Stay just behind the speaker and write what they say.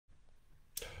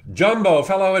Jumbo,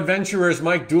 fellow adventurers,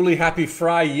 Mike Dooley, happy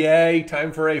Fry-yay.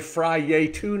 Time for a Fry-yay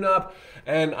tune-up,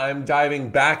 and I'm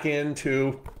diving back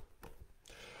into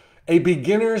A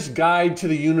Beginner's Guide to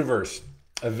the Universe.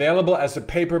 Available as a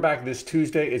paperback this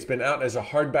Tuesday. It's been out as a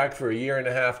hardback for a year and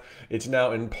a half. It's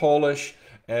now in Polish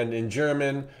and in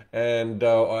German and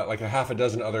like a half a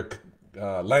dozen other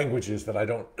languages that I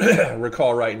don't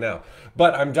recall right now.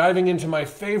 But I'm diving into my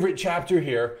favorite chapter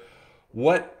here,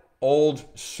 What Old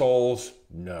Souls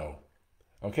Know.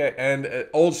 Okay, and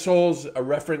old souls, a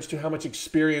reference to how much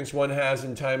experience one has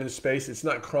in time and space. It's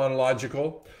not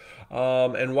chronological.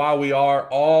 And while we are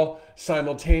all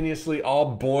simultaneously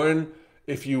all born,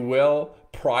 if you will,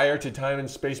 prior to time and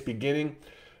space beginning,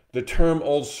 the term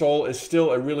old soul is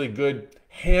still a really good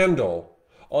handle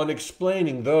on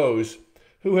explaining those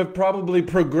who have probably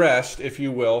progressed, if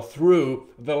you will, through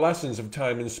the lessons of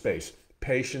time and space.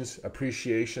 Patience,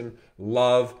 appreciation,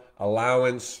 love,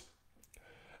 allowance,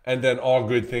 and then all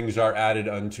good things are added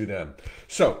unto them.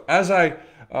 So, as I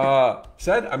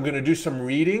said, I'm going to do some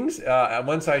readings.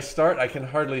 Once I start, I can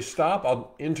hardly stop.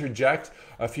 I'll interject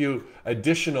a few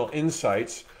additional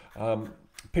insights,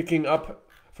 picking up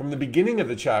from the beginning of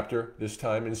the chapter this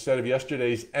time instead of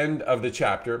yesterday's end of the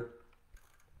chapter.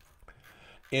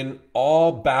 In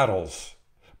all battles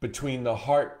between the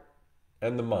heart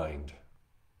and the mind,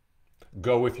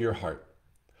 go with your heart.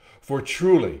 For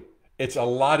truly, it's a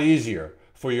lot easier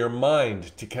for your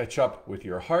mind to catch up with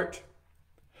your heart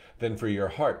than for your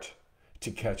heart to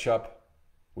catch up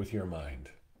with your mind.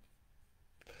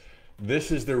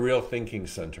 This is the real thinking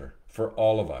center for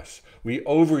all of us. We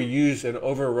overuse and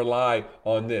over-rely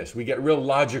on this. We get real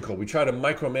logical. We try to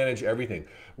micromanage everything.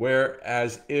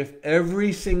 Whereas if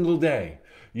every single day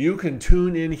you can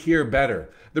tune in here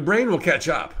better, the brain will catch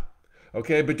up.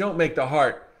 Okay, but don't make the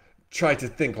heart try to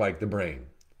think like the brain.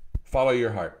 Follow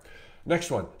your heart.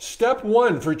 Next one. Step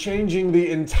one for changing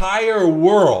the entire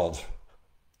world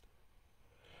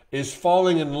is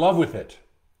falling in love with it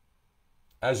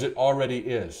as it already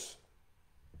is.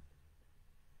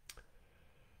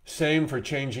 Same for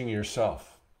changing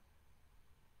yourself.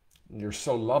 You're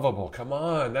so lovable. Come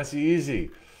on, that's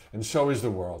easy. And so is the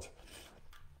world.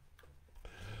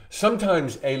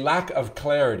 Sometimes a lack of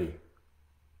clarity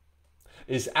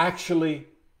is actually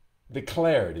the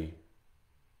clarity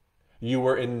you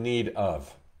were in need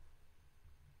of.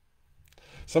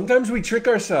 Sometimes we trick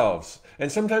ourselves,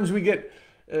 and sometimes we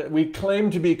claim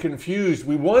to be confused.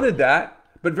 We wanted that,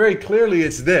 but very clearly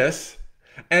it's this.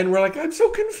 And we're like, I'm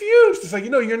so confused. It's like,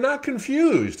 you're not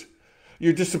confused.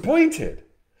 You're disappointed.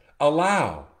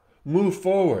 Allow, move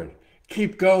forward,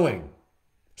 keep going.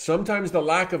 Sometimes the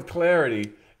lack of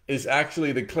clarity is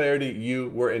actually the clarity you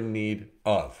were in need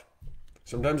of.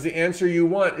 Sometimes the answer you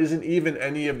want isn't even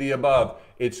any of the above.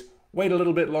 It's wait a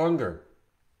little bit longer.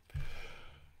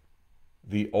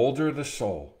 The older the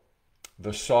soul,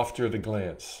 the softer the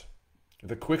glance,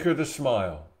 the quicker the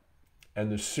smile, and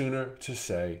the sooner to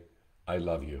say, I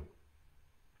love you.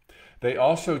 They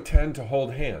also tend to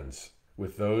hold hands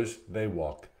with those they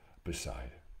walk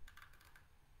beside.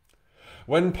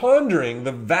 When pondering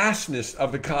the vastness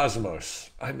of the cosmos,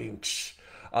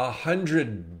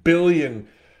 100 billion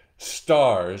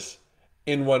stars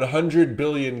in 100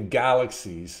 billion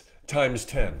galaxies times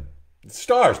 10.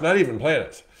 Stars, not even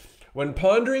planets. When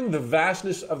pondering the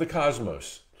vastness of the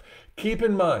cosmos, keep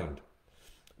in mind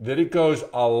that it goes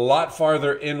a lot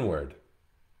farther inward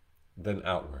than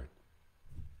outward.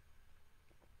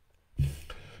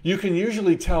 You can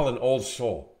usually tell an old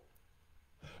soul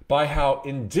by how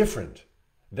indifferent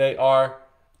they are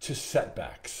to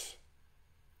setbacks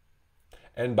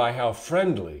and by how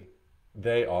friendly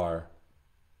they are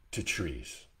to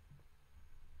trees.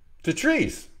 To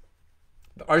trees.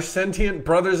 Our sentient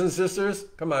brothers and sisters,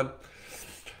 come on.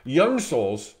 Young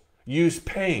souls use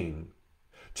pain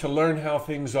to learn how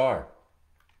things are.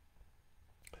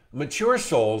 Mature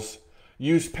souls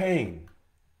use pain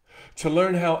to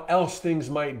learn how else things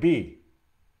might be.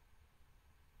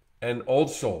 And old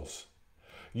souls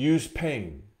use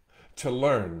pain to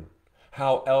learn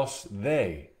how else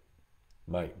they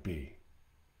might be.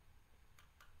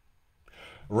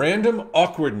 Random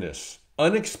awkwardness,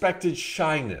 unexpected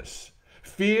shyness,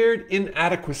 feared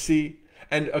inadequacy,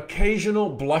 and occasional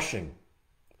blushing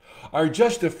are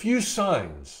just a few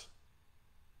signs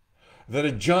that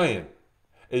a giant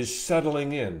is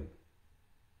settling in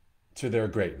to their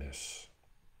greatness.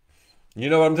 You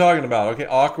know what I'm talking about, okay?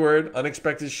 Awkward,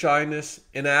 unexpected shyness,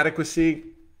 inadequacy.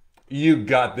 You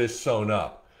got this sewn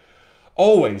up.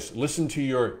 Always listen to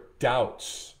your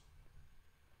doubts.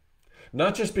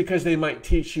 Not just because they might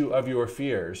teach you of your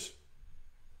fears,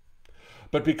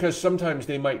 but because sometimes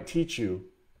they might teach you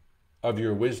of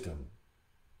your wisdom.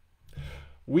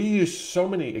 We use so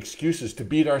many excuses to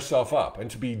beat ourselves up and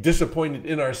to be disappointed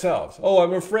in ourselves. Oh,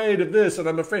 I'm afraid of this and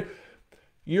I'm afraid.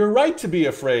 You're right to be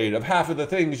afraid of half of the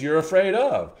things you're afraid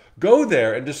of. Go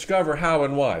there and discover how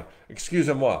and why.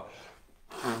 Excusez-moi.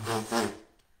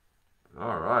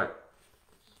 All right.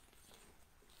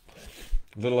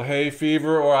 Little hay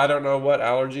fever or I don't know what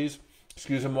allergies.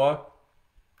 Excusez-moi.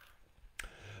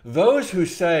 Those who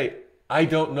say, I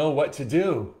don't know what to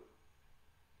do,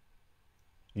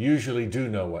 usually do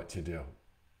know what to do.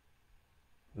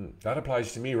 That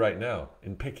applies to me right now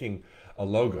in picking a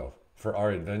logo for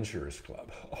our Adventurers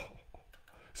Club.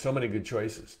 So many good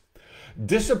choices.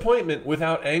 Disappointment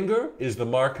without anger is the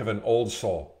mark of an old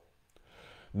soul.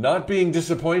 Not being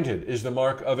disappointed is the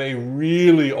mark of a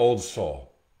really old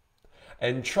soul.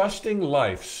 And trusting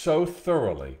life so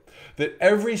thoroughly that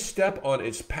every step on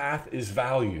its path is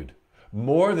valued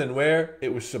more than where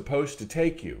it was supposed to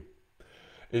take you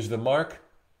is the mark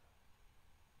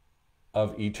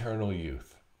of eternal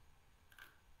youth.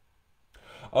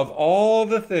 Of all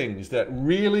the things that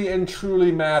really and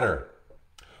truly matter,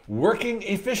 working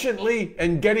efficiently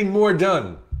and getting more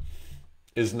done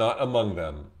is not among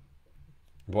them.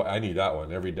 Boy, I need that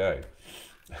one every day.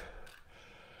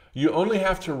 You only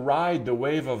have to ride the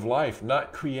wave of life,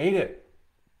 not create it.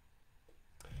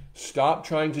 Stop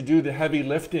trying to do the heavy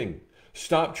lifting.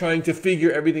 Stop trying to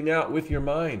figure everything out with your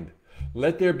mind.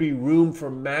 Let there be room for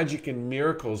magic and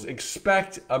miracles.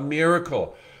 Expect a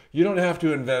miracle. You don't have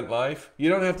to invent life. You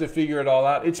don't have to figure it all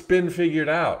out. It's been figured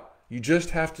out. You just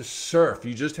have to surf.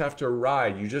 You just have to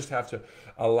ride. You just have to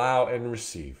allow and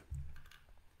receive.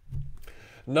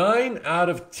 9 out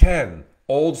of 10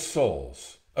 old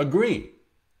souls agree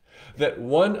that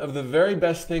one of the very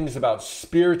best things about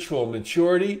spiritual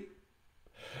maturity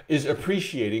is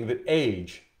appreciating that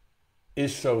age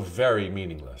is so very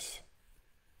meaningless.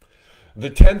 The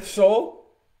 10th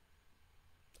soul,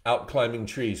 out climbing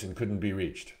trees and couldn't be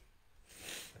reached.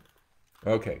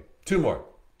 Okay, 2 more.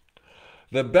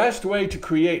 The best way to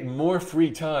create more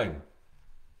free time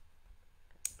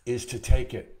is to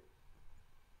take it.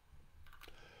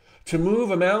 To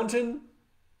move a mountain,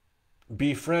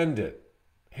 befriend it,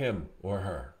 him or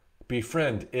her.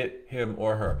 Befriend it, him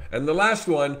or her. And the last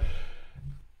one,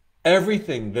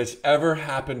 everything that's ever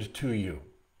happened to you,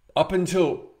 up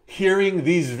until hearing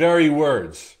these very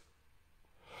words,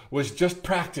 was just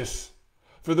practice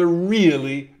for the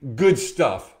really good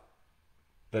stuff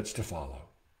that's to follow.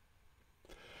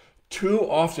 Too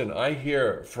often I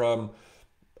hear from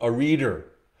a reader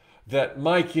that,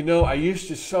 Mike, you know, I used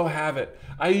to so have it.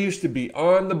 I used to be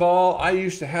on the ball. I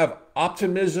used to have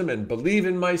optimism and believe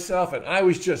in myself, and I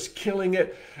was just killing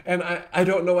it. And I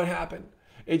don't know what happened.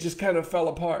 It just kind of fell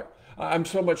apart. I'm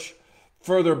so much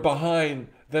further behind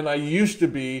than I used to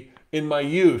be in my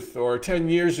youth or 10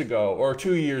 years ago or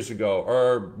 2 years ago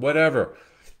or whatever.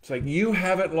 It's like, you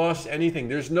haven't lost anything.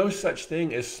 There's no such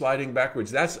thing as sliding backwards.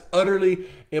 That's utterly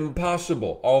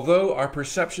impossible. Although our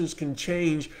perceptions can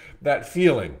change that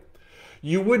feeling.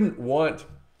 You wouldn't want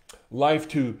life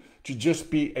to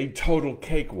just be a total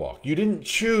cakewalk. You didn't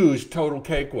choose total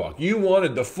cakewalk. You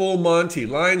wanted the full Monty,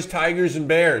 lions, tigers, and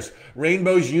bears,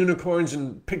 rainbows, unicorns,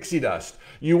 and pixie dust.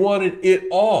 You wanted it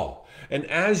all. And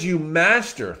as you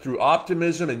master through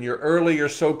optimism in your earlier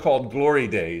so-called glory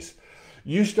days,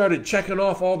 you started checking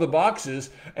off all the boxes,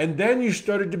 and then you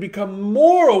started to become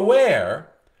more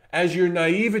aware, as your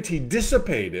naivety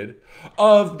dissipated,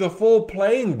 of the full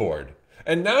playing board.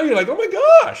 And now you're like, oh my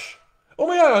gosh, I'm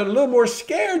a little more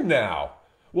scared now.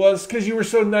 Well, it's because you were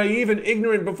so naive and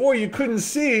ignorant before, you couldn't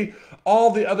see all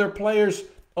the other players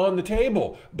on the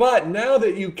table. But now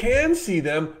that you can see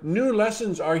them, new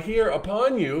lessons are here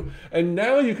upon you, and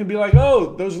now you can be like,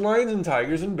 oh, those lions and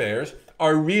tigers and bears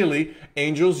are really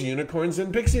angels, unicorns,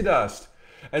 and pixie dust.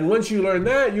 And once you learn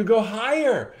that, you go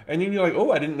higher. And then you're like,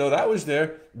 oh, I didn't know that was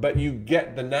there. But you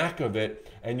get the knack of it,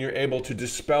 and you're able to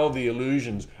dispel the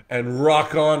illusions and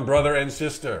rock on, brother and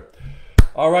sister.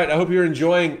 All right, I hope you're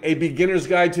enjoying A Beginner's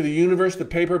Guide to the Universe. The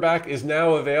paperback is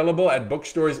now available at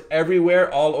bookstores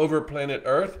everywhere, all over planet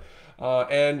Earth.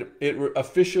 And it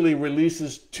officially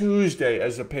releases Tuesday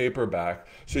as a paperback.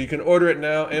 So you can order it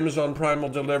now. Amazon Prime will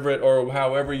deliver it, or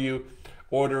however you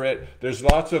order it. There's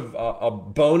lots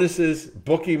of bonuses,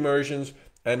 book immersions,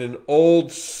 and an old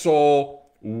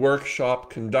soul workshop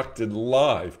conducted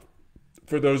live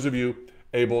for those of you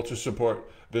able to support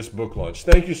this book launch.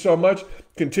 Thank you so much.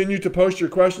 Continue to post your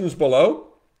questions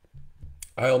below.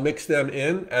 I'll mix them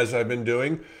in, as I've been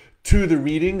doing, to the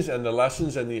readings and the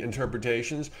lessons and the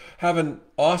interpretations. Have an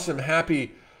awesome,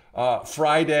 happy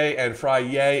Friday and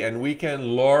Friday and weekend.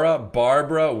 Laura,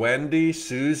 Barbara, Wendy,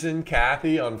 Susan,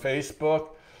 Kathy on Facebook.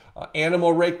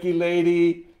 Animal Reiki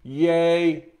Lady,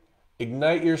 yay.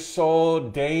 Ignite Your Soul,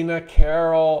 Dana,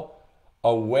 Carol,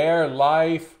 Aware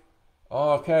Life.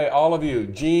 Okay, all of you.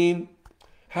 Jean,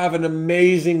 have an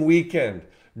amazing weekend.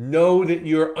 Know that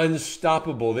you're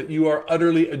unstoppable, that you are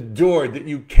utterly adored, that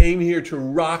you came here to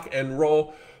rock and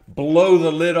roll. Blow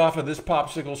the lid off of this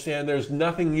popsicle stand. There's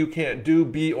nothing you can't do,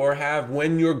 be, or have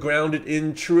when you're grounded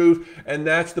in truth. And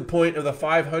that's the point of the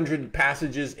 500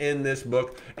 passages in this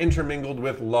book, intermingled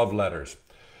with love letters.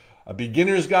 A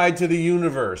beginner's guide to the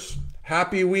universe.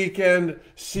 Happy weekend.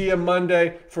 See you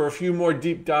Monday for a few more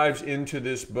deep dives into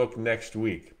this book next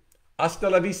week. Hasta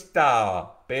la vista,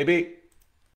 baby.